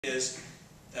is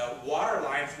the water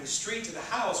line from the street to the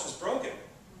house was broken.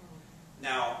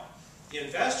 Now, the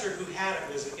investor who had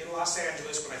it was in Los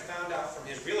Angeles. When I found out from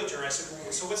his realtor, I said,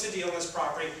 well, so what's the deal on this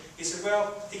property? He said,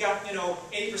 well, he got,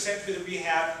 80% through the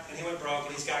rehab, and he went broke,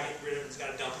 and he's got to get rid of it, he's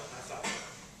got to dump it. And I thought,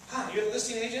 huh, you're the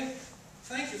listing agent?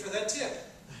 Thank you for that tip.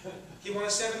 He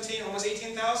wanted 17, almost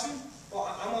 18,000?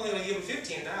 Well, I'm only going to give him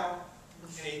 15 now.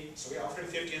 And so we offered him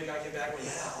 15, and the guy came back, well,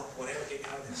 yeah, whatever, get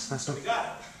out of this. So we got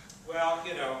it. Well,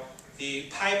 the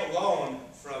pipe alone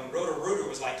from Roto-Rooter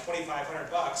was like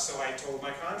 $2,500, so I told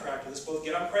my contractor, let's both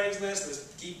get on Craigslist,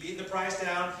 let's keep beating the price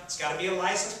down, it's got to be a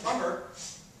licensed plumber,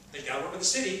 they got to work with the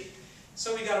city,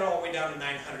 so we got it all the way down to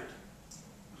 $900.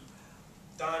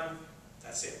 Done,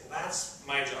 that's it. Well, that's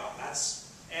my job,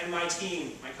 and my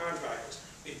team, my contractors.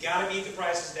 We've got to beat the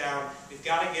prices down, we've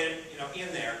got to get it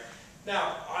in there.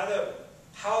 Now, are the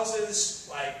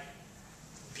houses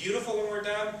beautiful when we're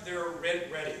done? They're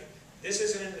rent ready. This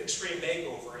isn't an extreme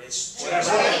makeover, it's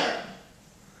whatever.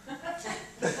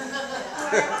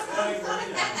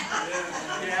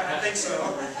 Yeah, I think so.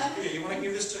 Here, you want to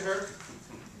give this to her?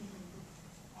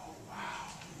 Oh,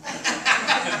 wow.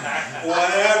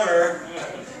 Whatever.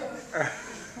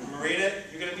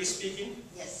 Marita, you're going to be speaking?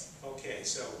 Yes. Okay,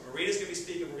 so Marita's going to be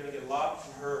speaking. We're going to get a lot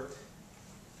from her.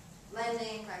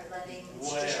 Lending, private lending,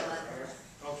 institutional lending.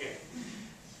 Okay.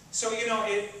 So,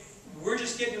 we're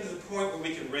just getting to the point where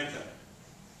we can rent them.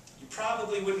 You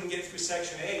probably wouldn't get through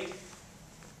Section 8.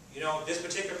 This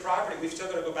particular property, we've still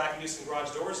got to go back and do some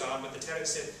garage doors on, but the tenant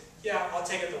said, yeah, I'll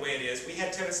take it the way it is. We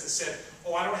had tenants that said,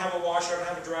 oh, I don't have a washer, I don't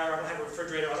have a dryer, I don't have a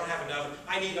refrigerator, I don't have an oven,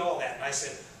 I need all that. And I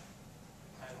said,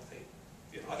 I don't think,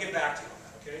 I'll get back to you on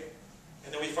that, okay?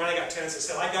 And then we finally got tenants that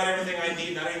said, I got everything I need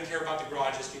and I don't even care about the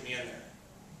garage, just get me in there.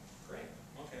 Great,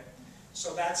 okay.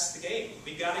 So that's the game.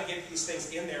 We got to get these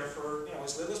things in there for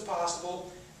as little as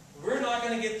possible. We're not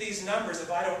going to get these numbers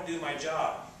if I don't do my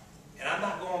job. And I'm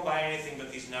not going by anything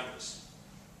but these numbers.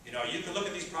 You can look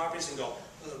at these properties and go,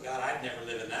 oh God, I'd never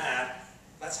live in that.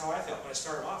 That's how I felt when I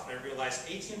started off, and I realized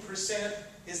 18%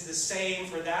 is the same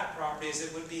for that property as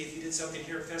it would be if you did something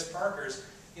here at Fess Parkers.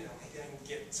 Maybe I can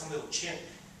get some little chin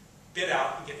bid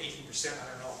out and get 18%, I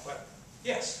don't know. But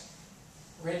yes.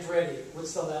 Rent ready.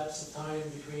 What's the lapse of time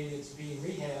between it's being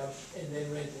rehabbed and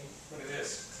then renting? Look at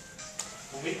this.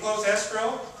 When we closed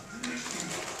escrow,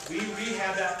 we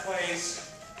rehabbed that place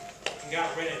and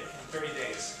got rented in 30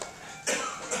 days.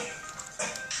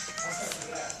 How's that for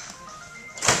that?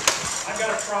 I've got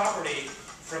a property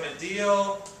from a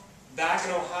deal back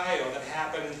in Ohio that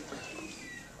happened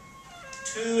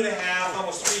 2.5,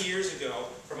 almost 3 years ago,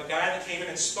 from a guy that came in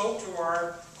and spoke to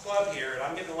our club here, and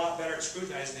I'm getting a lot better at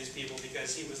scrutinizing these people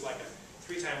because he was like a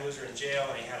 3-time loser in jail,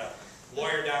 and he had a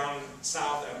lawyer down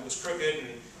south that was crooked,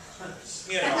 and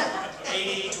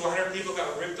 80 to 100 people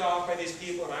got ripped off by these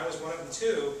people, and I was one of them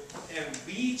too. And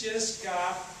we just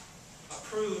got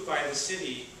approved by the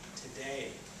city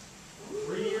today.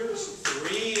 3 years?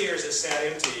 3 years it sat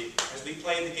empty as we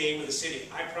played the game with the city.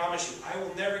 I promise you, I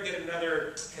will never get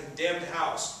another condemned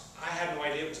house. I had no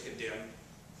idea it was condemned,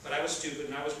 but I was stupid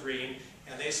and I was green.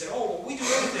 And they said, oh, well, we do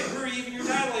everything. We're even your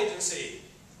title agency.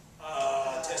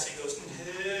 Tessie goes, no,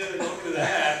 don't do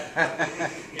that.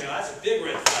 That's a big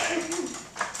red flag.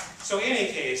 So in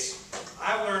any case,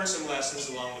 I've learned some lessons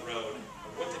along the road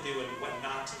of what to do and what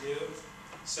not to do.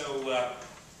 So,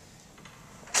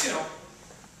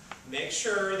 make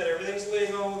sure that everything's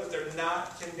legal, that they're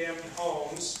not condemned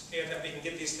homes, and that we can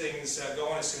get these things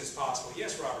going as soon as possible.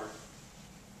 Yes, Robert?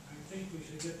 I think we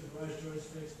should get the garage doors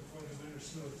fixed before the winter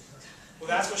snows. Well,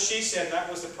 that's what she said. That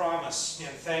was the promise. And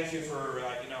thank you for,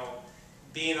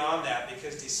 being on that,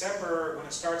 because December, when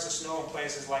it starts to snow in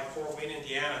places like Fort Wayne,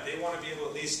 Indiana, they want to be able to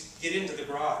at least get into the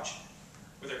garage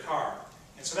with their car.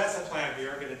 And so that's the plan. We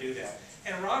are going to do that.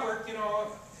 And Robert,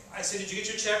 I said, did you get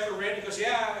your check for rent? He goes,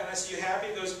 yeah. And I said, you happy?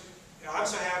 He goes, I'm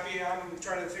so happy. I'm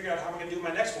trying to figure out how I'm going to do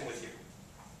my next one with you.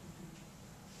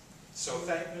 So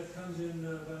that comes in by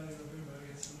November.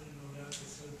 I get some money, no doubt,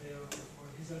 that's going to pay off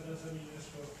before. He's got nothing in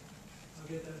escrow. I'll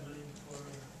get that money before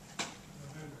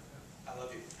November. I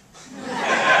love you.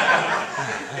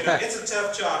 It's a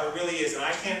tough job, it really is, and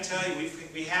I can't tell you,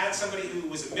 we had somebody who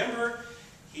was a member,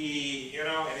 he,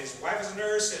 and his wife was a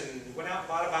nurse, and went out and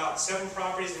bought about 7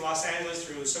 properties in Los Angeles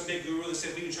through some big guru that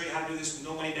said, we can show you how to do this with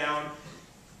no money down.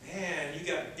 Man, you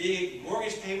got big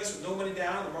mortgage payments with no money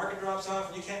down, the market drops off,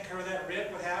 and you can't cover that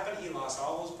rent. What happened? He lost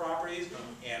all those properties,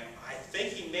 and I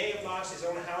think he may have lost his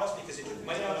own house because he took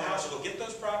money out of the house to go get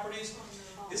those properties.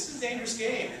 This is a dangerous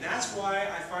game, and that's why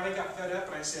I finally got fed up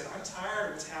and I said, I'm tired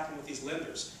of what's happening with these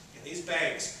lenders and these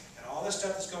banks and all this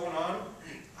stuff that's going on.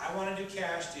 I want to do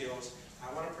cash deals.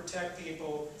 I want to protect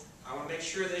people. I want to make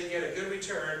sure they get a good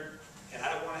return, and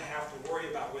I don't want to have to worry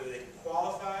about whether they can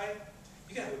qualify.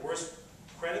 You can have the worst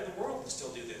credit in the world and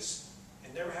still do this,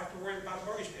 and never have to worry about a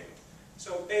mortgage payment.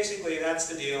 So basically, that's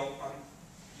the deal.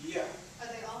 Yeah. Are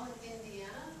they all in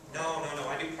Indiana? No.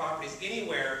 I do properties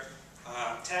anywhere.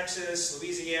 Texas,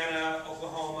 Louisiana,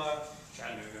 Oklahoma,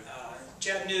 Chattanooga.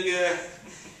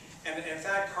 And in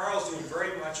fact, Carl's doing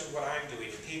very much of what I'm doing.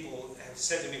 People have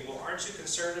said to me, well, aren't you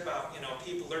concerned about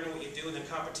people learning what you do in the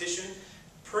competition?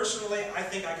 Personally, I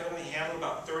think I could only handle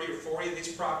about 30 or 40 of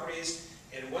these properties.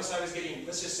 And once I was getting,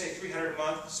 let's just say 300 a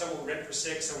month, some will rent for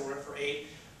 6, some will rent for 8.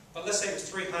 But let's say it was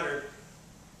 300.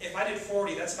 If I did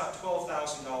 40, that's about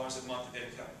 $12,000 a month of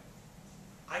income.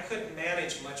 I couldn't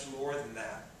manage much more than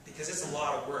that because it's a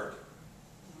lot of work.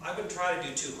 I would try to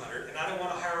do 200, and I don't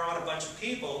want to hire on a bunch of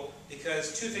people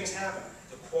because two things happen.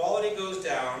 The quality goes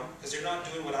down because they're not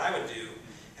doing what I would do.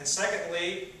 And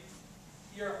secondly,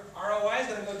 your ROI is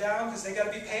going to go down because they got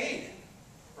to be paid,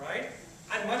 right?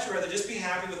 I'd much rather just be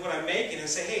happy with what I'm making and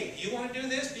say, hey, do you want to do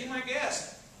this? Be my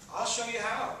guest. I'll show you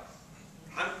how.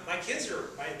 My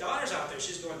daughter's out there,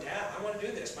 she's going, Dad, I want to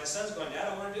do this. My son's going,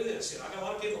 Dad, I want to do this. I got a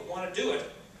lot of people that want to do it.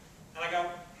 And I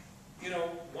got,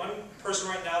 one person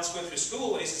right now that's going through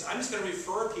school, and he says, I'm just going to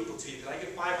refer people to you because I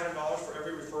get $500 for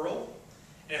every referral.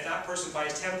 And if that person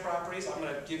buys 10 properties, I'm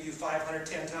going to give you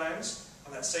 510 times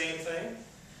on that same thing.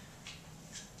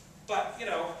 But,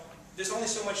 there's only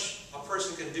so much a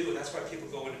person can do, and that's why people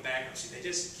go into bankruptcy. They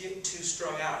just get too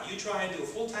strung out. You try and do a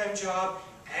full-time job,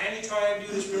 and you try and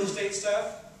do this real estate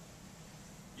stuff,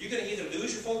 you're going to either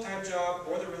lose your full-time job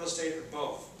or the real estate or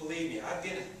both. Believe me, I've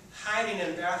been hiding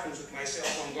in bathrooms with my cell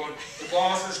phone going, the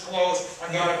boss is closed,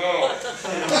 I gotta go.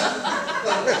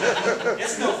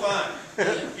 It's no fun.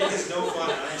 It is no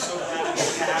fun, and I'm so glad that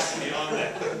you passed me on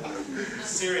that.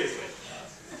 Seriously.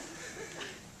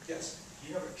 Yes? Do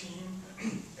you have a team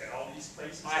at all these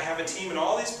places? I have a team in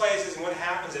all these places, and what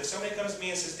happens if somebody comes to me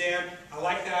and says, Dan, I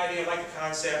like the idea, I like the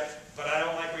concept, but I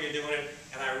don't like where you're doing it,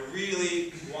 and I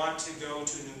really want to go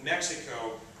to New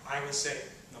Mexico, I would say,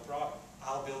 no problem.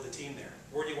 I'll build a team there.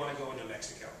 Where do you want to go in New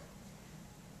Mexico?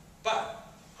 But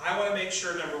I want to make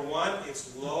sure, number one,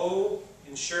 it's low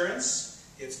insurance,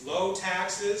 it's low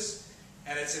taxes,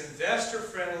 and it's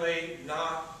investor-friendly,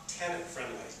 not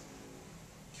tenant-friendly.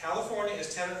 California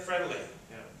is tenant-friendly.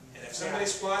 Yeah. And if somebody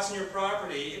squats in your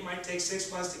property, it might take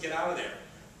 6 months to get out of there.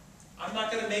 I'm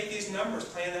not going to make these numbers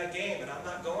playing that game, and I'm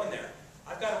not going there.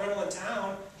 I've got a rental in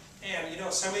town, and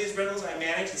some of these rentals I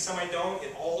manage and some I don't.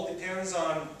 It all depends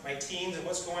on my teams and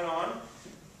what's going on.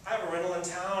 I have a rental in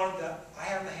town that I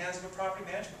have in the hands of a property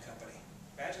management company.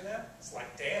 Imagine that. It's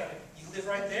like, Dan, you live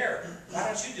right there. Why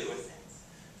don't you do it?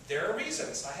 There are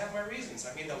reasons. I have my reasons.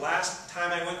 I mean, the last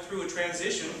time I went through a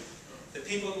transition, the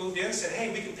people that moved in said,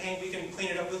 hey, we can paint, we can clean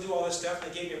it up, we'll do all this stuff.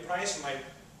 And they gave me a price, and my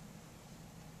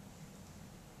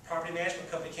property management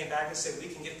company came back and said, we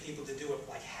can get people to do it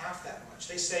like half that much.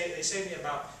 They saved me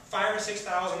about $5,000 or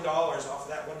 $6,000 off of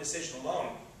that one decision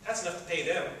alone. That's enough to pay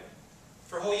them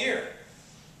for a whole year.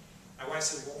 My wife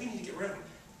said, well, we need to get rid of them.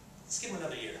 Let's give them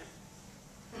another year.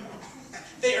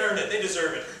 They earned it. They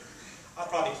deserve it. I'll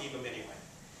probably keep them anyway.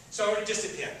 So it just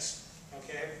depends.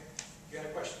 Okay? You had a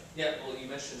question? Yeah, well, you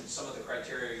mentioned some of the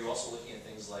criteria. You're also looking at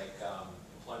things like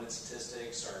employment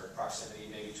statistics or proximity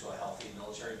maybe to a healthy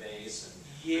military base and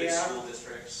good school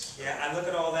districts. Yeah, I look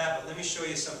at all that, but let me show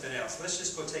you something else. Let's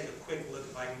just go take a quick look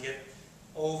if I can get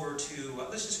over to,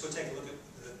 let's just go take a look at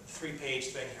the 3-page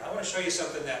thing here. I want to show you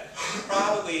something that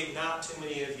probably not too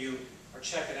many of you are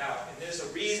checking out. And there's a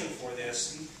reason for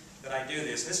this, that I do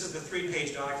this. This is the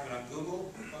 3-page document on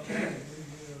Google. Okay?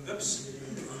 Oops.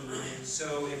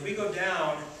 So if we go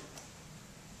down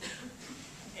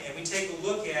and we take a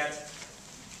look at,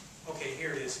 okay,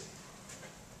 here it is.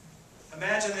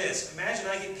 Imagine this. Imagine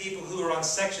I get people who are on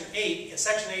Section 8, and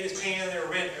Section 8 is paying their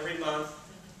rent every month.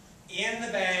 In the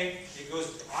bank, it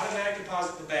goes automatic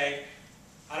deposit to the bank.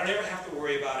 I don't ever have to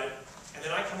worry about it. And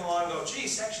then I come along and go, gee,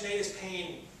 Section 8 is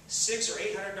paying $600 or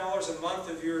 $800 a month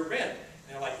of your rent. And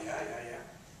they're like, yeah.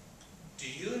 Do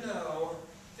you know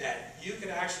that you can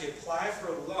actually apply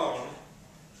for a loan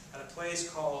at a place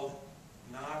called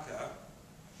NACA?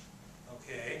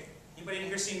 Okay. Anybody in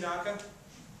here seen NACA?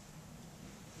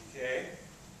 Okay.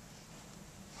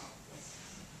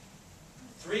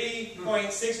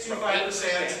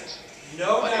 3.625%,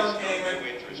 no down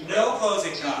payment, no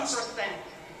closing costs.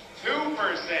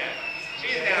 2%.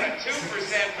 She's down at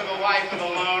 2% for the life of the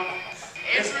loan.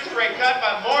 Interest rate cut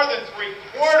by more than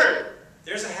 3/4.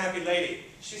 There's a happy lady.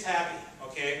 She's happy,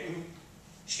 okay?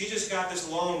 She just got this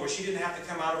loan where she didn't have to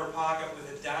come out of her pocket with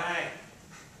a dime.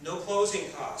 No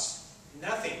closing costs.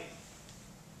 Nothing.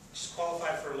 she's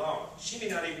qualified for a loan. She may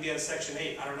not even be on Section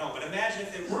 8, I don't know. But imagine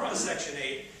if they were on Section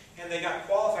 8 and they got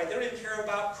qualified, they don't even care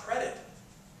about credit.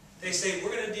 They say,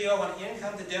 we're going to deal on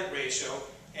income to debt ratio,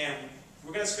 and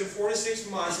we're going to spend 4 to 6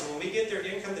 months, and when we get their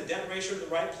income to debt ratio to the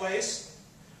right place,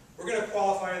 we're going to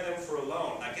qualify them for a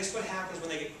loan. Now guess what happens when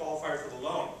they get qualified for the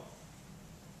loan?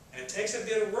 And it takes a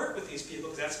bit of work with these people,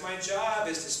 because that's my job,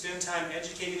 is to spend time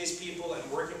educating these people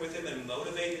and working with them and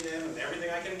motivating them and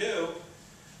everything I can do.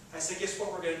 I said, guess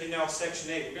what we're going to do now with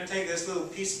Section 8? We're going to take this little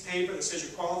piece of paper that says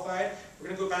you're qualified. We're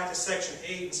going to go back to Section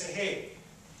 8 and say, hey,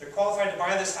 they're qualified to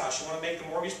buy this house. You want to make the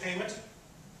mortgage payment?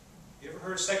 You ever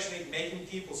heard of Section 8 making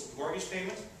people's mortgage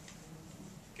payment?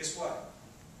 Guess what?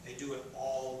 They do it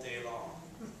all day long.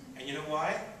 And you know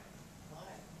why?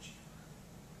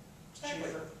 Exactly.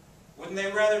 Wouldn't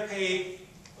they rather pay,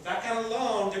 with that kind of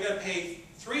loan, they're going to pay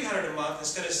 $300 a month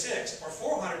instead of $600,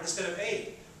 or $400 instead of $800.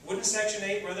 Wouldn't Section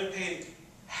 8 rather pay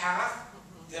half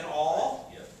than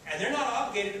all? Yep. And they're not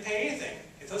obligated to pay anything.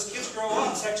 If those kids grow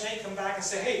up, Section 8 come back and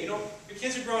say, hey, your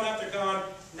kids are growing up, they're gone,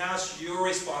 now it's your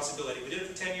responsibility. We did it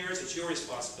for 10 years, it's your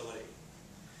responsibility.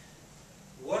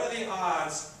 What are the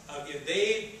odds of, if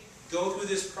they go through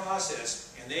this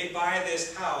process and they buy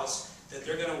this house, that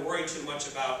they're going to worry too much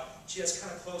about, gee, that's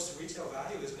kind of close to retail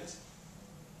value, isn't it?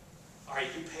 Are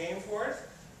you paying for it?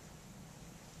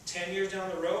 10 years down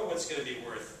the road, what's it going to be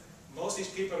worth? Most of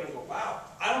these people are going to go, wow,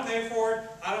 I don't pay for it,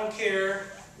 I don't care,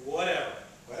 whatever.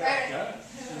 Right. Yeah.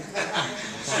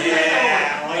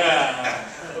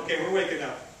 Okay, we're waking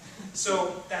up.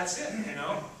 So that's it, you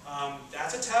know.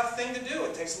 That's a tough thing to do.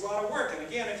 It takes a lot of work. And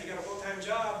again, if you got a full-time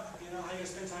job, you know, how are you going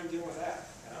to spend time dealing with that?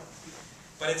 You know?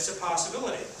 But it's a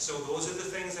possibility. So those are the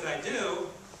things that I do.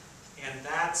 And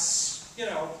that's, you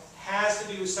know, has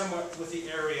to do somewhat with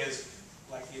the areas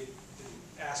like you've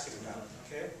been asking about.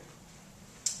 Okay?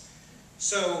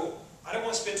 So I don't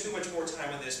want to spend too much more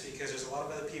time on this because there's a lot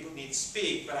of other people who need to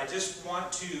speak, but I just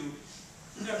want to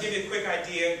give you a quick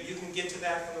idea. You can get to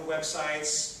that from the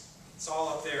websites. It's all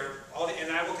up there.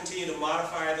 And I will continue to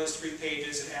modify those 3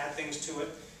 pages and add things to it.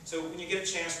 So when you get a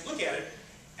chance, look at it.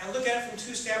 And look at it from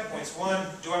 2 standpoints.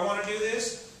 1, do I want to do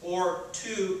this? Or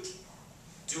 2,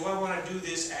 do I want to do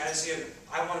this as in,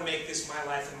 I want to make this my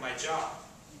life and my job?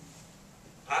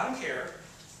 I don't care,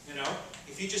 you know.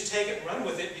 If you just take it and run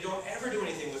with it, you don't ever do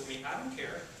anything with me, I don't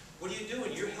care. What are you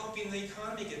doing? You're helping the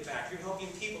economy get back. You're helping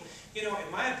people. You know, in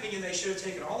my opinion, they should have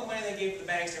taken all the money they gave to the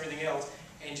banks and everything else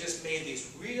and just made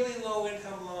these really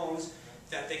low-income loans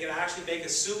that they could actually make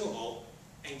assumable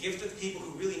and give to the people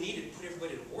who really need it and put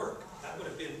everybody to work. That would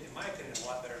have been, in my opinion, a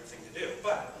lot better thing to do.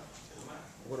 But,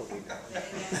 what have we got?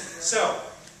 So,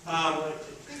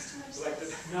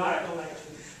 elected. Not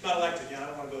elected. Not elected, yeah, I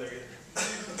don't want to go there either.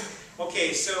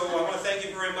 Okay, so I want to thank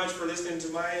you very much for listening to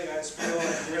my spiel.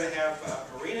 We're going to have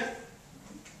Marina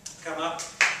come up.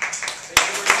 Thank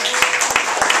you very much.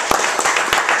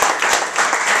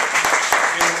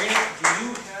 And Marina, do you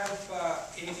have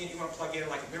anything you want to plug in,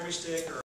 like a memory stick or